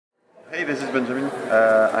Hey, this is Benjamin.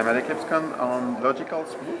 I'm at EclipseCon on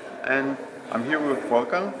logi.CAL's booth, and I'm here with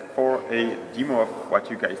Wolfgang for a demo of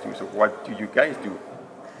what you guys do. So what do you guys do?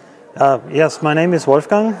 Yes, my name is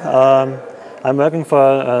Wolfgang. I'm working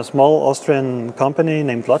for a small Austrian company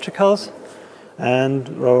named logi.CALs, and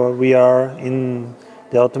we are in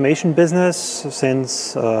the automation business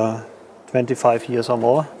since 25 years or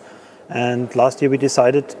more. And last year we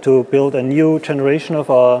decided to build a new generation of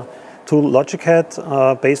our tool logi.CAD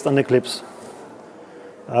based on Eclipse.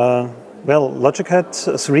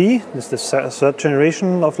 logi.CAD3, this is the third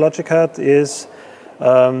generation of logi.CAD, is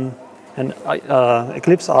an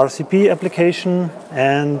Eclipse RCP application,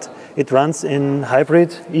 and it runs in hybrid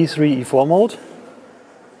E3, E4 mode.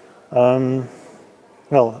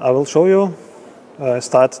 I will show you.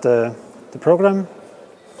 Start the program.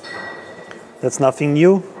 That's nothing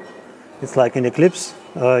new. It's like in Eclipse.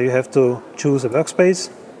 You have to choose a workspace.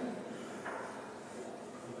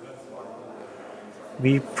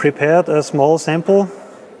 We prepared a small sample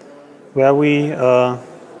where we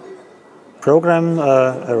program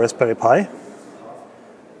a Raspberry Pi,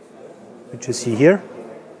 which you see here.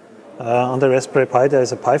 On the Raspberry Pi there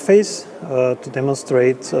is a Pi face to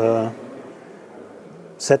demonstrate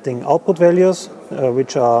setting output values,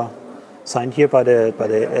 which are signed here by the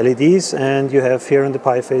LEDs, and you have here in the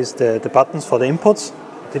Pi face the buttons for the inputs,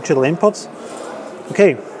 digital inputs.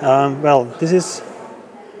 Okay, this is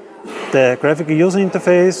the graphical user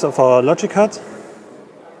interface of our logi.CAD.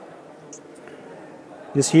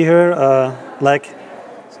 You see here like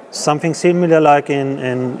something similar like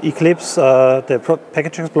in Eclipse, the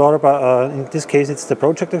Package Explorer, but in this case it's the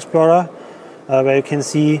Project Explorer, where you can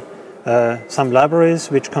see some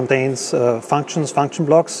libraries which contains function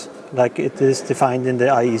blocks, like it is defined in the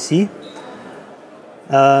IEC.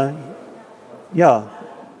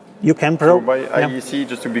 You can So by IEC,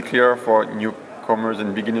 just to be clear for newcomers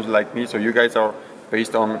and beginners like me, so you guys are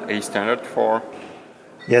based on a standard for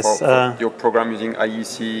your program using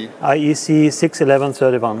IEC? IEC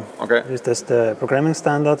 61131. Okay. That's the programming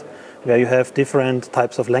standard, where you have different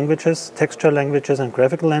types of languages, textual languages and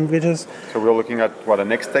graphical languages. So we're looking at what, a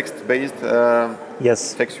next text-based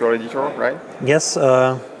textual editor, right? Yes.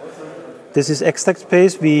 This is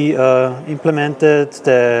Xtext-based. We implemented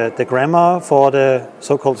the grammar for the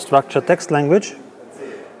so-called structured text language,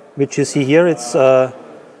 which you see here. It's a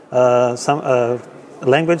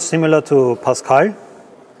language similar to Pascal.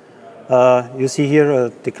 You see here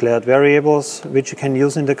declared variables which you can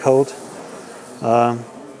use in the code. I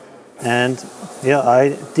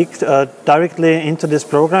digged directly into this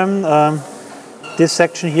program. This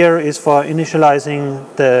section here is for initializing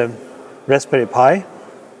the Raspberry Pi.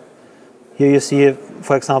 Here you see,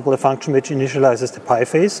 for example, a function which initializes the Pi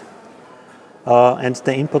face and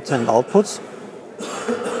the inputs and outputs.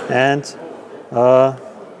 And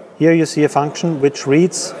here you see a function which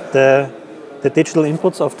reads the digital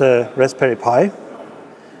inputs of the Raspberry Pi.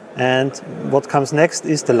 And what comes next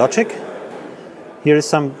is the logic. Here is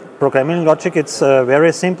some programming logic. It's a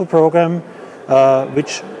very simple program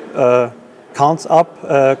which counts up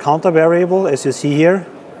a counter variable, as you see here,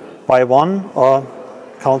 by 1, or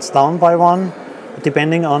counts down by 1,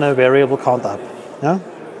 depending on a variable count up. Yeah?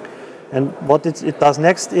 And what it does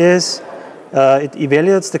next is it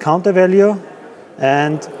evaluates the counter value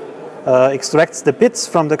and extracts the bits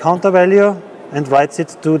from the counter value and writes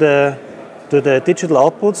it to the digital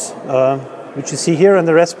outputs, which you see here on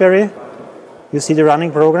the Raspberry. You see the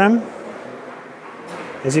running program.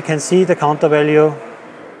 As you can see, the counter value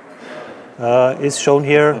is shown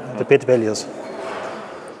here, the bit values.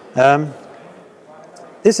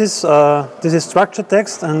 This is structured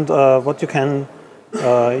text, and what you can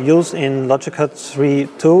use in logi.CAD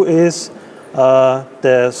 3.2 is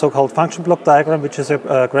the so-called function block diagram, which is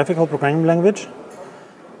a graphical programming language.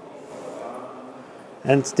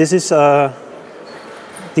 And this is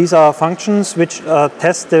these are functions which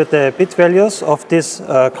test the bit values of this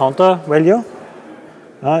counter value.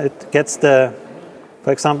 It gets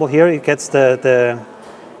for example, here it gets the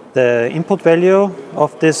input value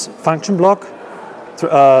of this function block,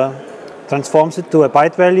 transforms it to a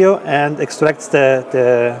byte value, and extracts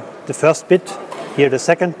the first bit, here the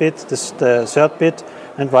second bit, the third bit,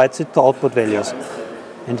 and writes it to output values.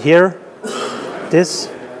 And here,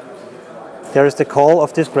 there is the call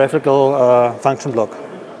of this graphical function block.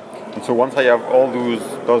 And so once I have all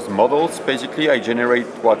those models, basically I generate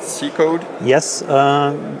what, C code? Yes,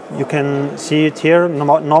 you can see it here.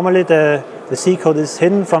 Normally the C code is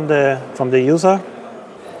hidden from the user.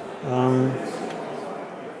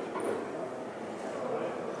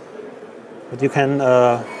 But you can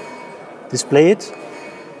display it.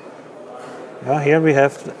 Here we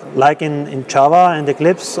have, like in Java and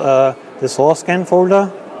Eclipse, the source scan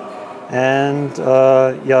folder. And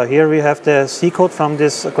here we have the C code from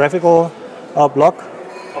this graphical block.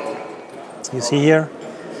 You see here,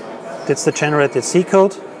 that's the generated C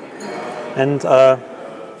code. And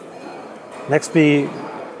next we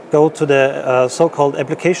go to the so-called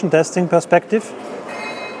application testing perspective.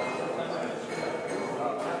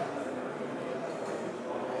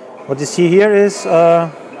 What you see here is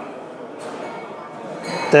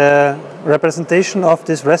the representation of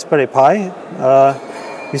this Raspberry Pi.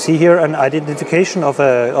 You see here an identification of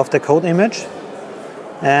the code image,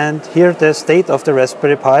 and here the state of the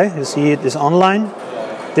Raspberry Pi. You see it is online.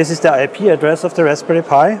 This is the IP address of the Raspberry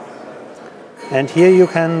Pi, and here you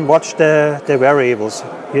can watch the variables.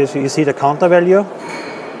 Here you see the counter value.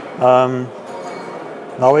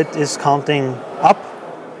 Now it is counting up,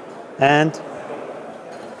 and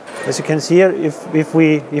as you can see here, if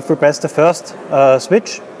we press the first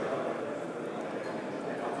switch,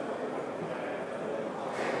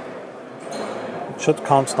 it should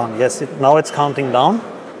count down. Yes, now it's counting down.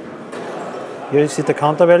 Here you see the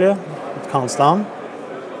counter value. It counts down.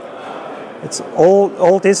 It's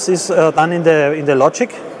all this is done in the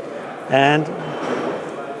logic, and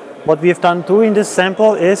what we have done too in this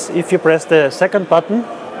sample is, if you press the second button,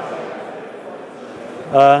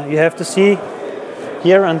 you have to see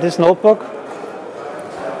here on this notebook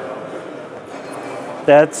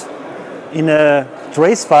that in a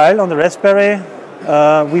trace file on the Raspberry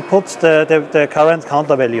we put the current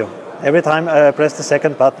counter value every time I press the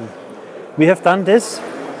second button. We have done this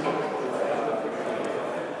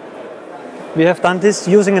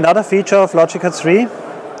using another feature of logi.CAD3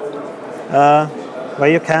 where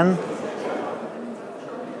you can,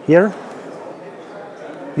 here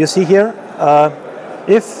you see here,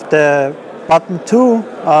 if the button 2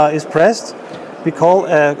 is pressed, we call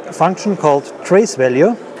a function called trace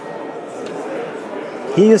value.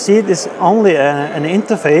 Here you see it is only an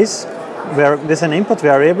interface where with an input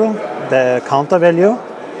variable, the counter value,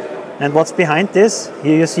 and what's behind this,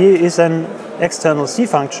 here you see, is an external C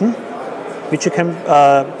function which you can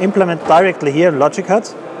implement directly here in logi.CAD.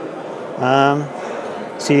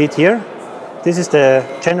 See it here. This is the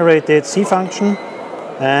generated C function,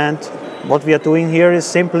 and what we are doing here is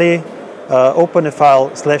simply open the file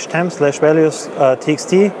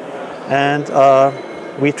 /temp/values.txt, and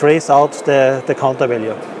we trace out the counter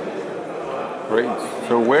value. Great.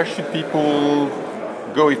 So where should people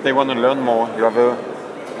go if they want to learn more? You have a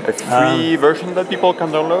free version that people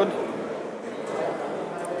can download?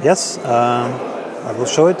 Yes, I will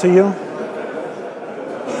show it to you.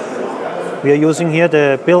 We are using here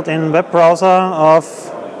the built-in web browser of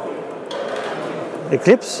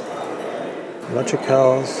Eclipse,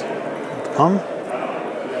 logi.cals.com.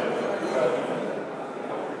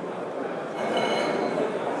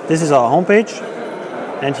 This is our homepage,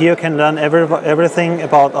 and here you can learn everything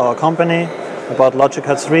about our company, about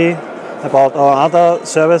logi.CAD3, about our other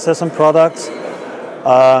services and products.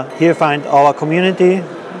 Here you find our community,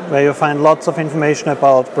 where you find lots of information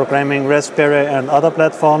about programming Raspberry and other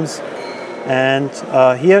platforms. And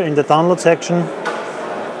here in the download section,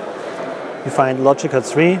 you find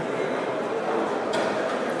logi.CAD3.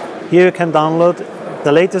 Here you can download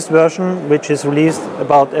the latest version, which is released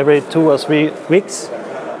about every 2 or 3 weeks,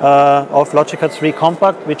 of logi.CAD3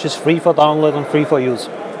 Compact, which is free for download and free for use.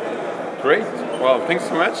 Great. Well, thanks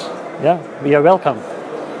so much. Yeah, you are welcome.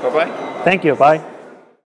 Bye-bye. Thank you. Bye.